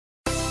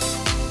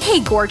Hey,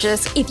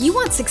 gorgeous. If you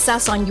want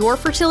success on your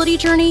fertility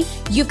journey,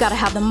 you've got to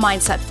have the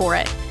mindset for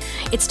it.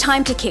 It's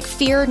time to kick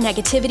fear,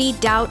 negativity,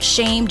 doubt,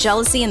 shame,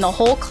 jealousy, and the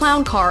whole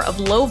clown car of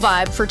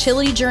low-vibe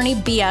fertility journey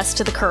BS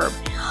to the curb.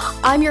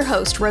 I'm your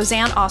host,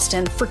 Roseanne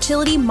Austin,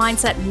 fertility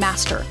mindset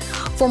master,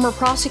 former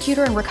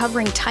prosecutor and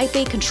recovering type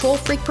A control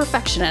freak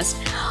perfectionist.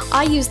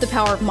 I use the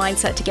power of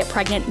mindset to get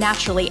pregnant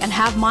naturally and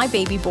have my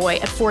baby boy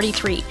at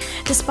 43,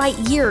 despite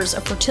years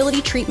of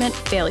fertility treatment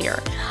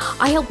failure.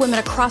 I help women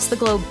across the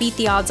globe beat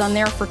the odds on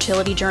their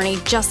fertility journey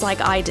just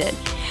like I did.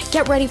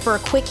 Get ready for a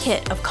quick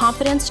hit of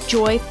confidence,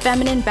 joy,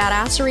 feminine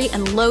badassery,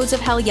 and loads of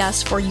hell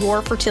yes for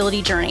your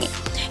fertility journey.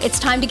 It's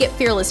time to get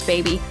fearless,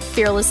 baby.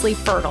 Fearlessly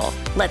fertile.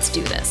 Let's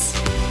do this.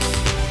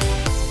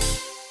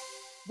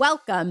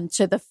 Welcome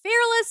to the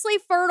Fearlessly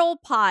Fertile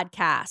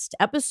Podcast,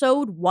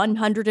 episode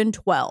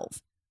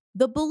 112,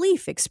 The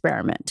Belief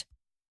Experiment.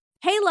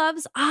 Hey,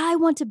 loves, I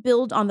want to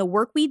build on the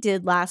work we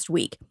did last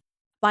week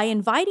by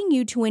inviting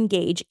you to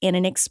engage in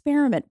an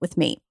experiment with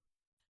me.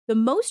 The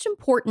most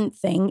important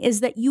thing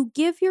is that you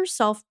give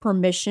yourself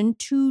permission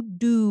to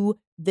do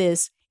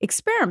this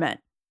experiment.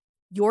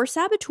 Your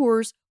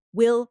saboteurs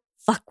will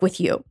fuck with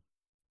you,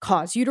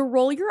 cause you to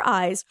roll your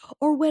eyes,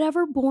 or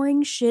whatever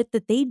boring shit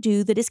that they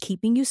do that is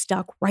keeping you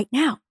stuck right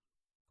now.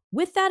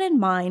 With that in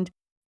mind,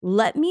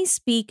 let me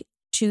speak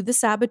to the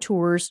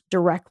saboteurs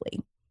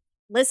directly.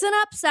 Listen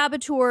up,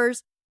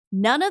 saboteurs.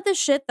 None of the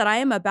shit that I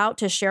am about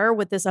to share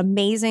with this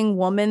amazing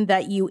woman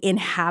that you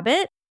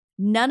inhabit,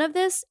 none of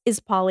this is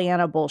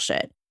Pollyanna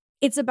bullshit.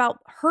 It's about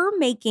her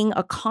making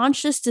a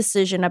conscious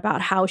decision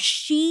about how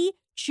she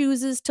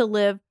chooses to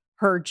live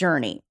her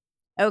journey.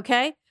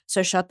 Okay?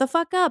 So shut the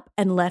fuck up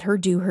and let her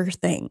do her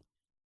thing.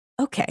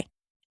 Okay.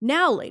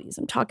 Now, ladies,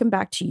 I'm talking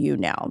back to you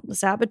now. The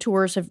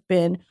saboteurs have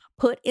been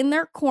put in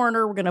their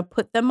corner. We're going to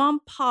put them on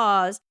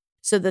pause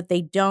so that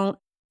they don't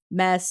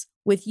mess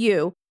with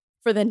you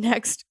for the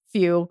next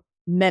few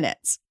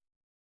minutes.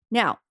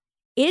 Now,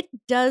 it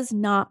does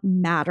not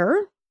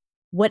matter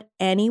what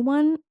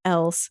anyone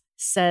else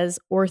says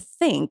or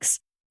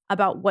thinks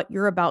about what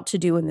you're about to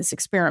do in this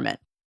experiment.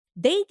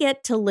 They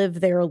get to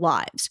live their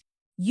lives.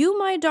 You,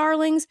 my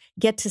darlings,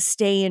 get to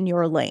stay in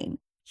your lane.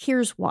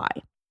 Here's why.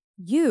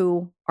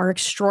 You are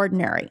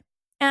extraordinary.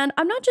 And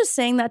I'm not just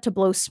saying that to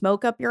blow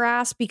smoke up your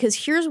ass,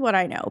 because here's what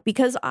I know.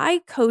 Because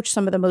I coach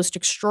some of the most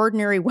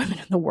extraordinary women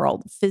in the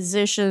world,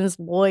 physicians,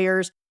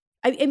 lawyers.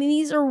 I mean,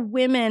 these are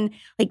women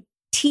like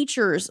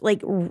teachers,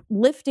 like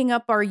lifting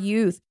up our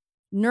youth,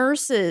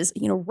 nurses,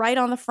 right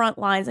on the front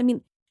lines. I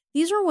mean,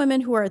 these are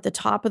women who are at the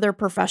top of their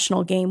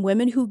professional game,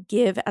 women who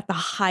give at the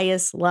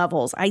highest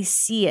levels. I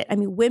see it. I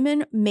mean,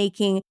 women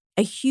making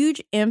a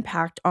huge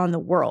impact on the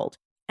world.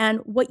 And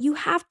what you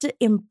have to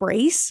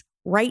embrace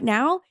right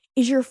now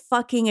is you're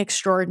fucking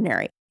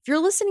extraordinary. If you're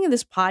listening to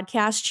this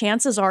podcast,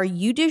 chances are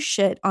you do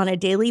shit on a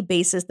daily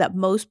basis that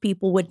most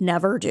people would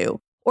never do,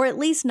 or at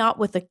least not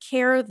with the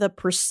care, the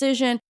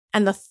precision,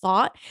 and the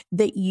thought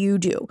that you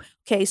do.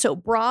 Okay, so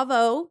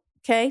bravo.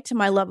 Okay, to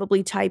my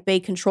lovably type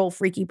A control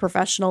freaky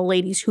professional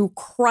ladies who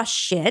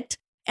crush it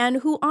and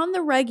who on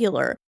the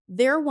regular,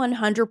 their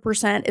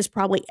 100% is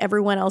probably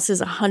everyone else's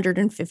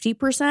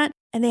 150%,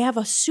 and they have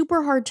a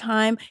super hard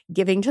time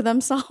giving to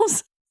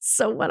themselves.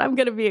 So what I'm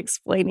going to be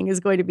explaining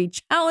is going to be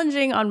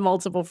challenging on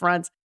multiple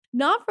fronts,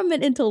 not from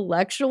an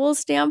intellectual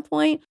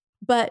standpoint,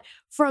 but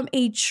from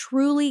a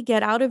truly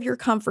get out of your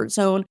comfort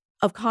zone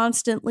of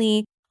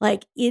constantly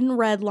like in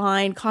red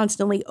line,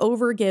 constantly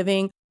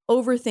overgiving,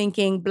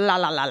 overthinking, blah,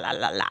 blah, blah, blah,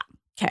 blah, blah.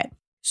 Okay.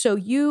 So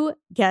you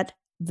get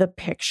the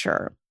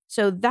picture.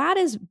 So that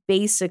is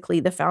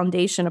basically the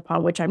foundation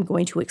upon which I'm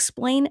going to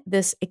explain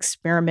this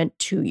experiment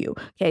to you.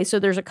 Okay. So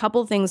there's a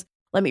couple things.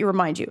 Let me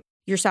remind you,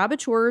 your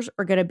saboteurs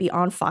are going to be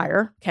on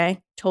fire. Okay.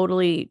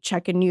 Totally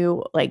checking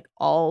you like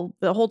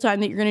the whole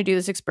time that you're going to do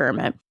this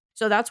experiment.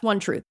 So that's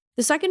one truth.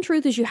 The second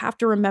truth is you have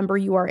to remember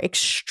you are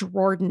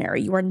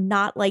extraordinary. You are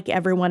not like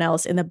everyone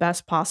else in the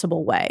best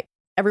possible way.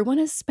 Everyone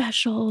is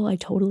special. I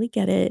totally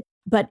get it.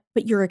 But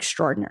you're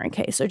extraordinary.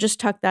 Okay. So just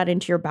tuck that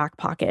into your back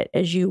pocket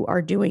as you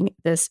are doing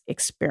this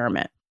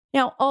experiment.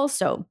 Now,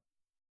 also,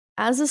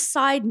 as a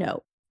side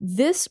note,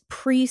 this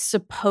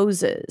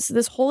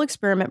whole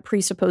experiment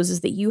presupposes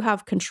that you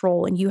have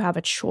control and you have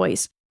a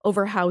choice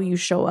over how you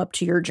show up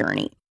to your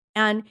journey.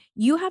 And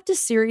you have to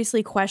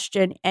seriously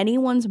question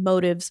anyone's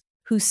motives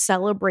who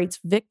celebrates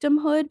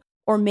victimhood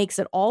or makes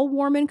it all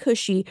warm and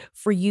cushy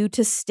for you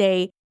to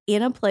stay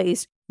in a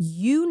place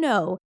you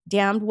know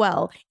damned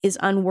well is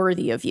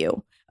unworthy of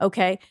you.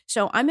 Okay.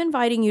 So I'm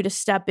inviting you to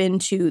step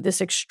into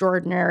this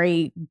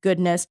extraordinary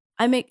goodness.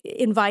 I'm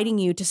inviting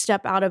you to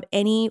step out of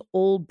any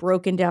old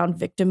broken down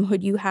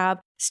victimhood you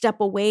have, step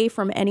away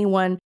from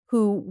anyone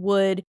who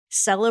would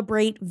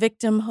celebrate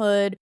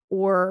victimhood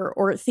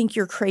or think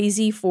you're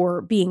crazy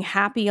for being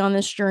happy on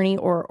this journey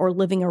or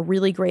living a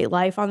really great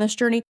life on this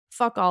journey.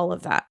 Fuck all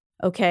of that.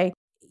 Okay.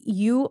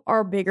 You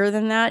are bigger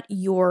than that.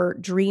 Your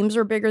dreams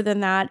are bigger than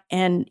that.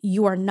 And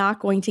you are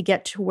not going to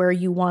get to where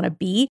you want to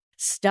be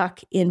stuck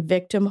in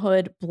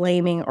victimhood,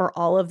 blaming, or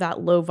all of that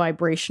low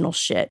vibrational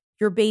shit.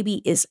 Your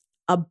baby is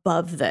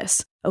above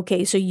this.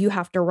 Okay, so you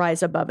have to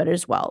rise above it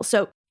as well.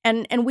 So,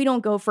 and we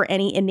don't go for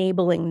any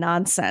enabling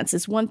nonsense.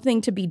 It's one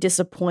thing to be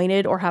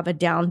disappointed or have a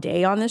down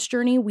day on this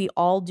journey. We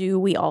all do,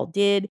 we all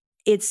did.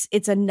 It's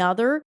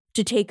another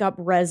to take up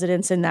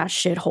residence in that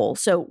shithole.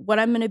 So what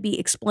I'm going to be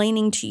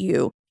explaining to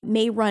you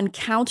may run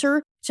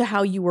counter to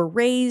how you were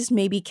raised,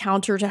 maybe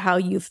counter to how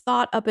you've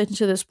thought up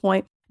until this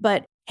point.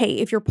 But hey,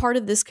 if you're part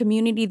of this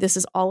community, this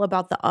is all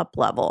about the up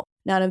level.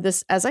 None of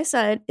this, as I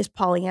said, is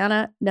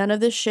Pollyanna. None of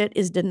this shit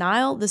is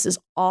denial. This is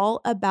all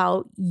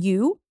about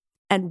you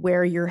and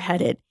where you're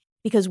headed.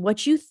 Because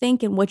what you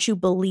think and what you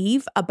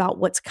believe about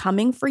what's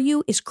coming for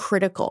you is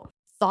critical.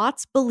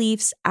 Thoughts,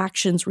 beliefs,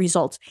 actions,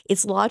 results.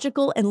 It's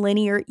logical and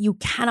linear. You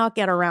cannot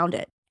get around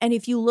it. And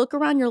if you look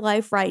around your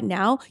life right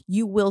now,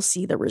 you will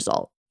see the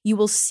result. You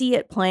will see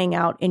it playing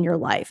out in your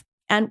life.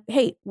 And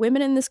hey,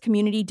 women in this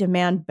community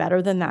demand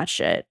better than that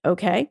shit,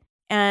 okay?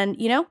 And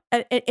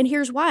and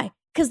here's why.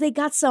 Because they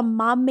got some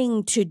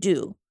momming to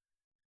do.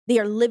 They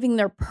are living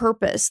their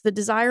purpose. The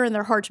desire in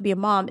their heart to be a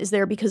mom is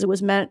there because it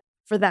was meant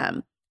for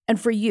them and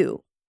for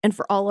you and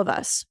for all of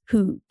us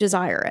who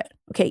desire it.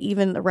 Okay,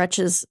 even the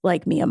wretches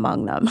like me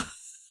among them.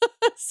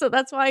 So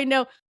that's why I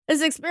know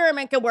this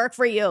experiment can work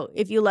for you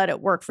if you let it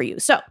work for you.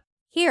 So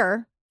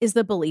here is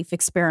the belief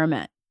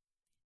experiment.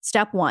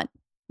 Step 1,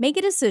 make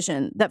a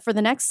decision that for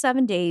the next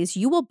 7 days,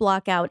 you will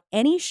block out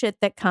any shit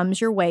that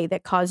comes your way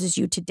that causes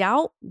you to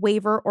doubt,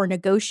 waver, or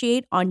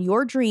negotiate on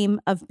your dream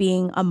of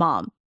being a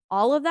mom.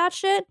 All of that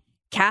shit,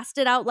 cast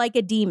it out like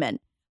a demon.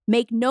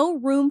 Make no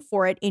room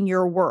for it in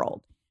your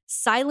world.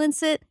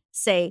 Silence it.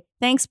 Say,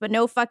 thanks, but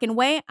no fucking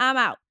way. I'm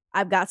out.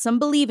 I've got some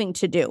believing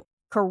to do.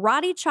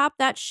 Karate chop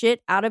that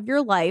shit out of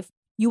your life.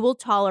 You will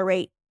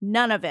tolerate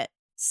none of it.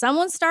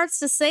 Someone starts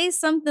to say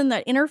something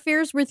that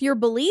interferes with your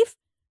belief,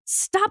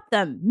 stop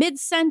them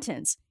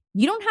mid-sentence.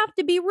 You don't have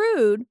to be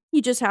rude.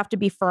 You just have to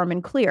be firm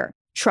and clear.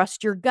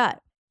 Trust your gut.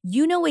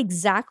 You know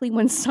exactly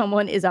when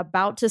someone is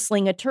about to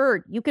sling a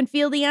turd. You can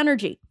feel the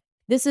energy.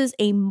 This is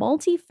a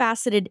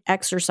multifaceted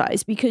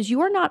exercise because you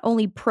are not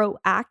only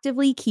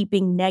proactively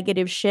keeping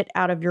negative shit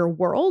out of your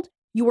world,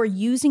 you are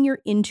using your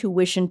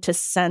intuition to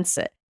sense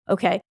it.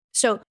 Okay.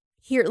 So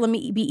here, let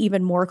me be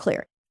even more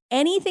clear.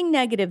 Anything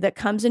negative that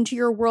comes into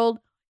your world,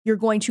 you're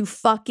going to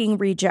fucking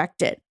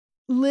reject it.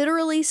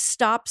 Literally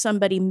stop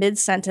somebody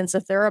mid-sentence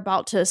if they're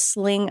about to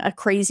sling a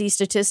crazy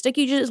statistic.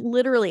 You just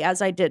literally,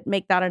 as I did,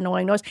 make that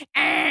annoying noise.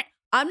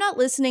 I'm not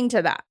listening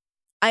to that.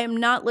 I am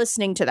not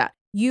listening to that.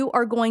 You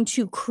are going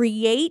to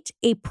create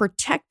a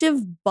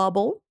protective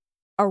bubble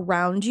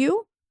around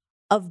you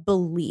of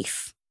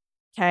belief.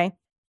 Okay.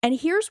 And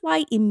here's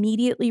why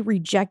immediately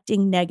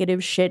rejecting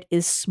negative shit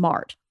is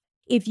smart.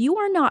 If you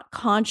are not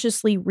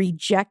consciously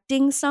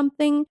rejecting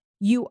something,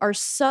 you are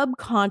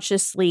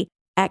subconsciously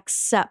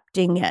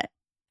accepting it.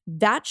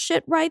 That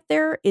shit right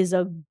there is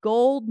a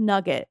gold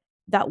nugget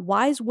that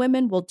wise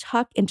women will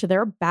tuck into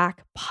their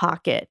back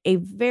pocket. A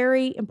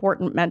very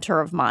important mentor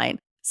of mine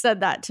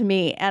said that to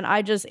me, and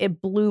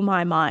it blew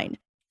my mind.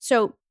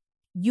 So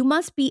you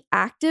must be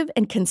active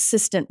and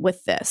consistent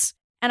with this.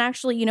 And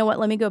actually, you know what?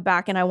 Let me go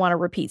back and I want to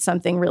repeat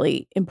something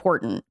really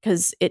important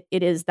because it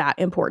is that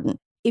important.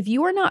 If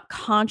you are not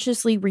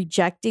consciously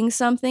rejecting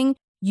something,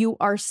 you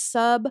are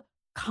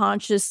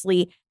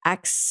subconsciously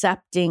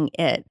accepting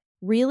it.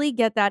 Really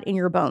get that in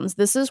your bones.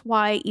 This is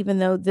why, even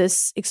though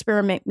this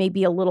experiment may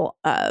be a little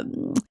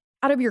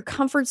out of your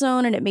comfort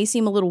zone and it may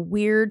seem a little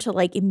weird to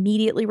like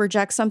immediately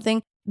reject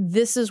something,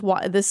 this is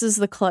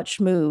the clutch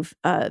move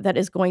that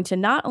is going to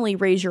not only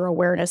raise your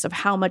awareness of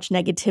how much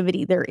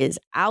negativity there is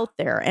out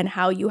there and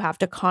how you have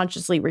to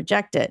consciously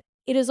reject it.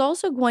 It is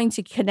also going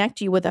to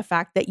connect you with the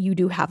fact that you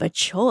do have a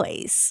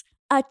choice,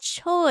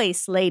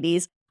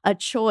 ladies, a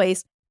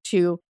choice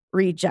to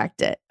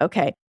reject it.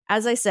 Okay.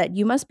 As I said,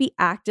 you must be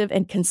active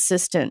and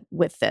consistent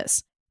with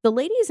this. The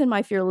ladies in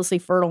my Fearlessly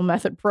Fertile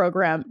Method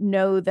program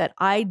know that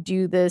I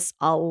do this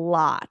a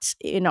lot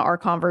in our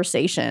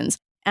conversations.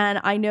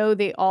 And I know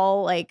they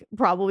all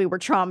probably were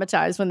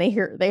traumatized when they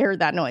heard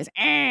that noise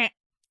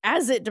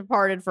as it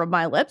departed from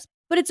my lips.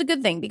 But it's a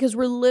good thing because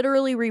we're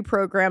literally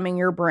reprogramming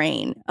your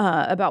brain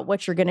about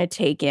what you're going to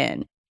take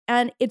in.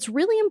 And it's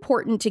really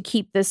important to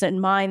keep this in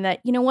mind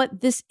that, you know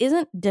what, this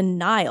isn't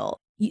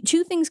denial.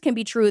 Two things can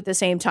be true at the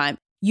same time.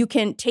 You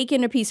can take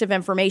in a piece of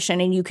information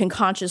and you can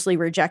consciously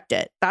reject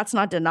it. That's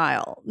not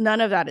denial.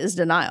 None of that is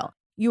denial.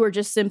 You are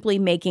just simply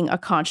making a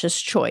conscious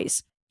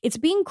choice. It's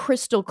being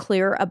crystal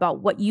clear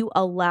about what you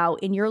allow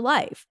in your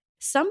life.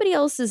 Somebody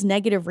else's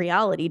negative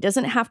reality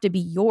doesn't have to be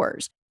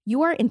yours.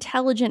 You are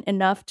intelligent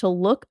enough to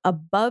look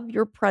above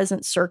your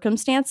present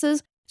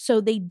circumstances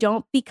so they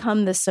don't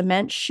become the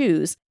cement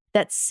shoes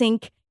that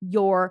sink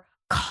your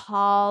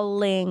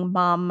calling,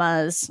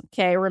 mamas.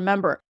 Okay,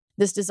 remember,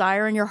 this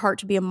desire in your heart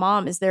to be a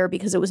mom is there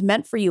because it was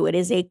meant for you. It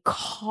is a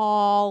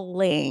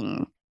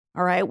calling.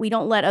 All right. We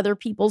don't let other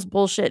people's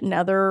bullshit and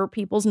other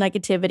people's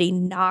negativity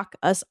knock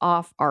us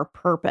off our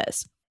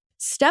purpose.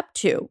 Step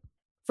 2,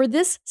 for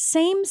this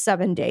same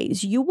 7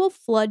 days, you will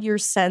flood your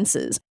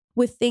senses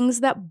with things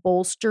that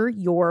bolster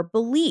your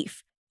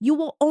belief. You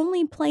will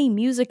only play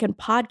music and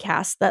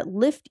podcasts that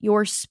lift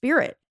your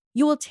spirit.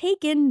 You will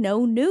take in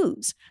no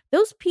news.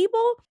 Those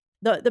people,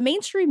 the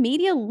mainstream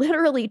media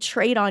literally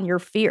trade on your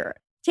fear.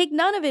 Take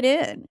none of it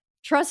in.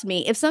 Trust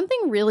me, if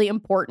something really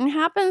important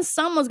happens,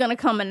 someone's going to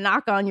come and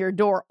knock on your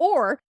door,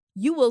 or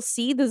you will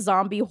see the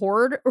zombie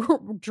horde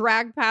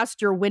drag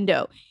past your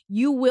window.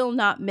 You will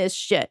not miss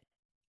shit.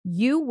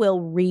 You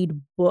will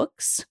read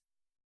books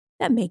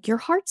that make your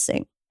heart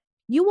sing.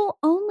 You will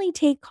only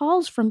take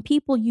calls from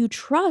people you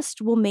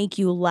trust will make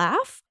you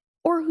laugh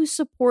or who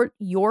support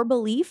your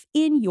belief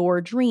in your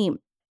dream.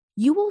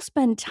 You will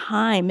spend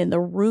time in the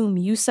room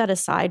you set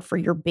aside for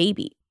your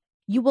baby.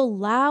 You will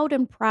loud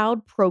and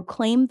proud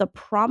proclaim the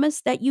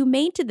promise that you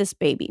made to this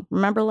baby.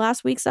 Remember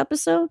last week's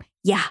episode?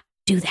 Yeah,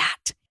 do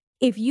that.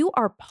 If you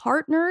are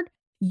partnered,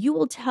 you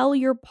will tell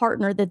your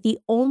partner that the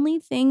only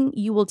thing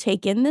you will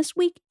take in this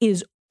week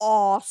is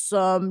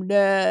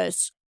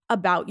awesomeness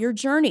about your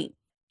journey.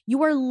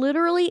 You are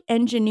literally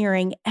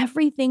engineering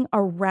everything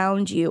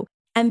around you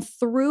and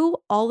through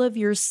all of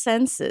your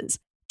senses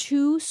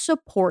to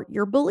support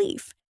your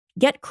belief.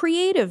 Get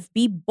creative,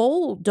 be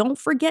bold. Don't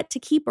forget to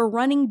keep a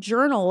running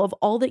journal of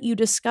all that you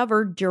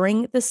discovered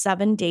during the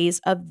 7 days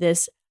of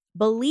this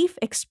belief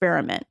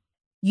experiment.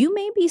 You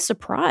may be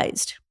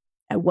surprised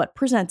at what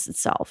presents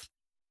itself.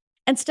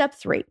 And step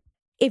 3,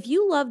 if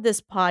you love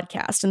this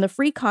podcast and the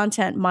free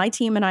content my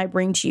team and I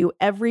bring to you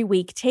every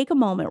week, take a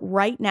moment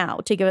right now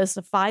to give us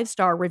a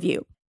 5-star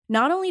review.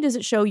 Not only does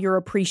it show your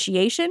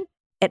appreciation,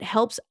 it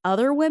helps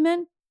other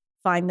women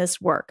find this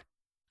work.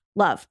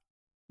 Love.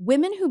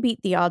 Women who beat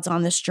the odds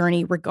on this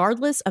journey,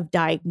 regardless of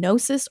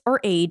diagnosis or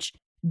age,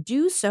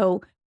 do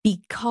so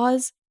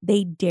because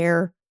they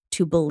dare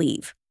to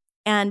believe.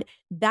 And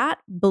that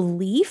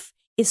belief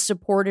is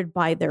supported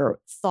by their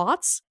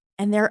thoughts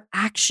and their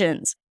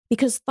actions,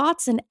 because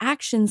thoughts and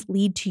actions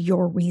lead to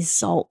your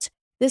result.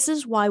 This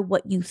is why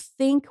what you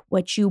think,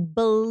 what you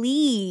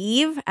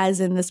believe, as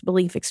in this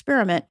belief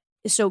experiment,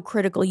 is so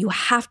critical. You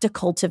have to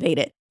cultivate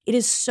it. It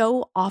is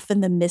so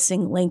often the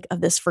missing link of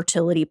this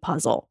fertility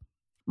puzzle.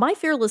 My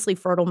Fearlessly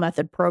Fertile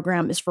Method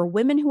program is for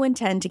women who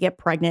intend to get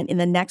pregnant in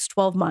the next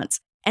 12 months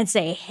and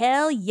say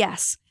hell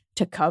yes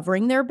to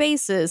covering their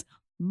bases,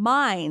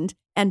 mind,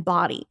 and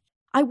body.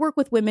 I work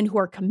with women who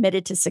are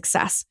committed to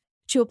success.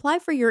 To apply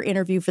for your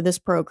interview for this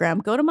program,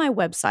 go to my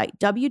website,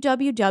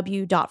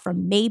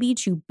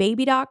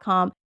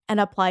 www.frommaybe2baby.com, and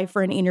apply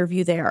for an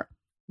interview there.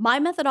 My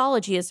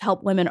methodology has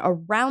helped women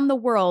around the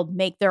world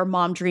make their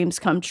mom dreams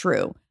come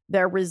true.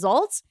 Their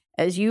results,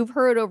 as you've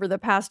heard over the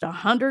past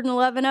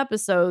 111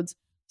 episodes,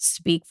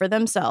 speak for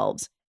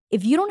themselves.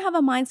 If you don't have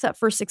a mindset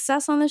for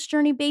success on this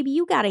journey, baby,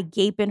 you got a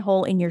gaping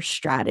hole in your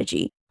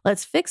strategy.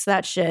 Let's fix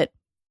that shit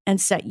and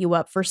set you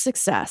up for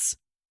success.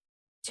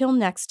 Till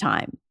next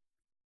time,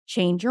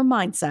 change your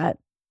mindset,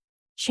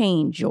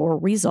 change your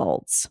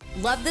results.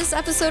 Love this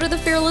episode of the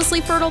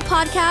Fearlessly Fertile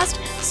podcast?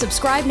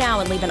 Subscribe now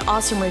and leave an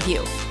awesome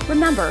review.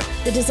 Remember,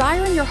 the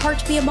desire in your heart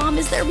to be a mom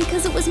is there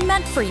because it was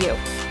meant for you.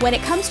 When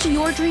it comes to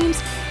your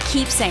dreams,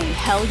 keep saying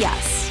hell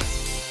yes.